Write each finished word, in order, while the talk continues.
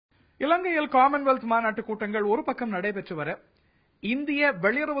இலங்கையில் காமன்வெல்த் மாநாட்டு கூட்டங்கள் ஒரு பக்கம் நடைபெற்று வர இந்திய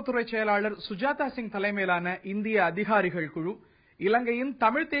வெளியுறவுத்துறை செயலாளர் சுஜாதா சிங் தலைமையிலான இந்திய அதிகாரிகள் குழு இலங்கையின்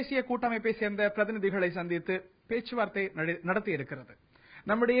தமிழ் தேசிய கூட்டமைப்பை சேர்ந்த பிரதிநிதிகளை சந்தித்து பேச்சுவார்த்தை நடத்தியிருக்கிறது.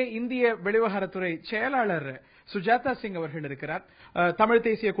 நம்முடைய இந்திய வெளிவகாரத்துறை செயலாளர் சுஜாதா சிங் அவர்கள் இருக்கிறார். தமிழ்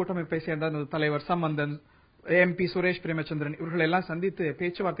தேசிய கூட்டமைப்பை சேர்ந்த தலைவர் சம்பந்தன், MP சுரேஷ் பிரேமச்சந்திரன் இவர்கள் எல்லாம் சந்தித்து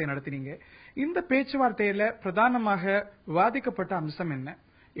பேச்சுவார்த்தை நடத்தினீங்க. இந்த பேச்சுவார்த்தையில பிரதானமாக விவாதிக்கப்பட்ட அம்சம் என்ன?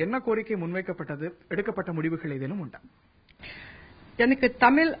 என்ன கோரிக்கை முன்வைக்கப்பட்டது? எடுக்கப்பட்ட முடிவுகள் ஏதேனும் உண்டா? எனக்கு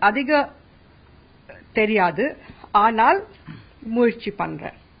தமிழ் அதிக தெரியாது, ஆனால் முயற்சி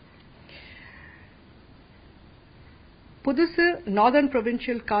பண்றேன். புதுசு நார்தர்ன்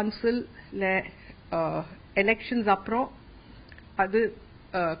ப்ரொவின்சியல் கவுன்சில் எலெக்ஷன்ஸ் அப்புறம் அது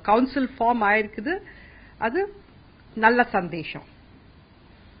கவுன்சில் ஃபார்ம் ஆயிருக்குது. அது நல்ல சந்தேஷம்.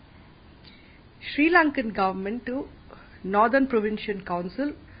 Sri Lankan government northern provincial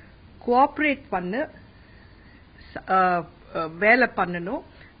council cooperate பண்ண வேலை பண்ணணும்.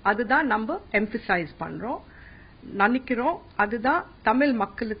 அதுதான் நம்ம எம்பசைஸ் பண்றோம், நினைக்கிறோம். அதுதான் தமிழ்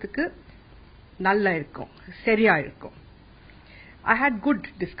மக்களுக்கு நல்லா இருக்கும், சரியா இருக்கும். I had good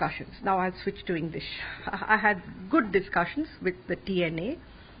discussions. Now I'll switch to English. I had good discussions with the TNA.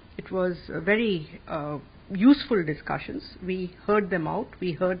 It was very useful discussions. We heard them out,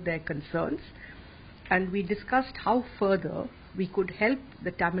 we heard their concerns, and we discussed how further we could help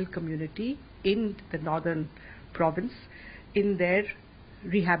the Tamil community in the northern province in their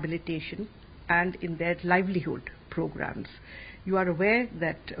rehabilitation and in their livelihood programs. You are aware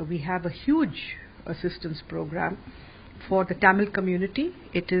that we have a huge assistance program for the Tamil community.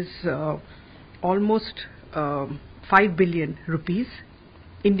 It is almost 5 billion rupees,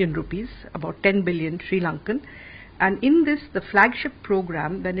 Indian rupees, about 10 billion Sri Lankan. And in this, the flagship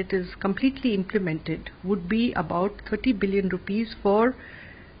program, when it is completely implemented, would be about 30 billion rupees for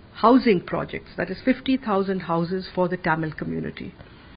housing projects. That is 50,000 houses for the Tamil community.